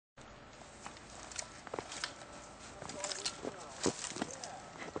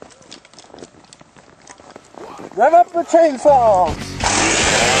Rev up the chainsaw!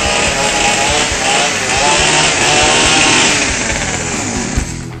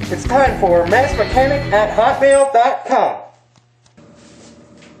 It's time for massmechanic@hotmail.com.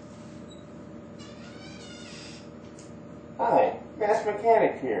 Hi, Mass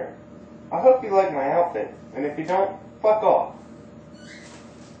Mechanic here. I hope you like my outfit, and if you don't, fuck off.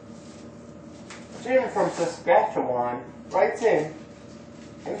 Jim from Saskatchewan writes in,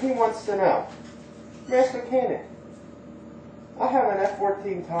 and he wants to know, Mass Mechanic, I have an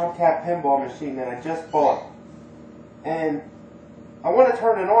F-14 Tomcat pinball machine that I just bought, and I want to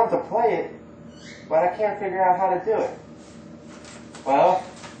turn it on to play it, but I can't figure out how to do it. Well,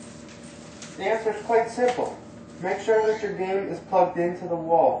 the answer is quite simple. Make sure that your game is plugged into the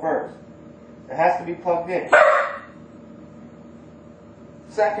wall first. It has to be plugged in.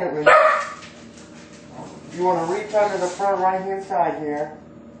 Secondly, you want to reach under the front right hand side here,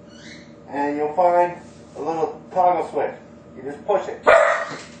 and you'll find a little toggle switch. You just push it.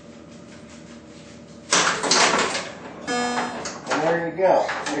 And there you go.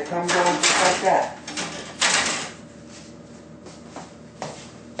 It comes on just like that.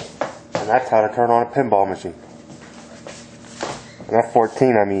 And that's how to turn on a pinball machine. An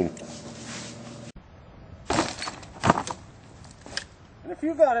F-14, I mean. And if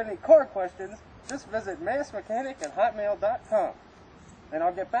you've got any car questions, just visit massmechanic@hotmail.com. And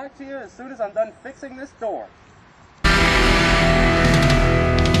I'll get back to you as soon as I'm done fixing this door.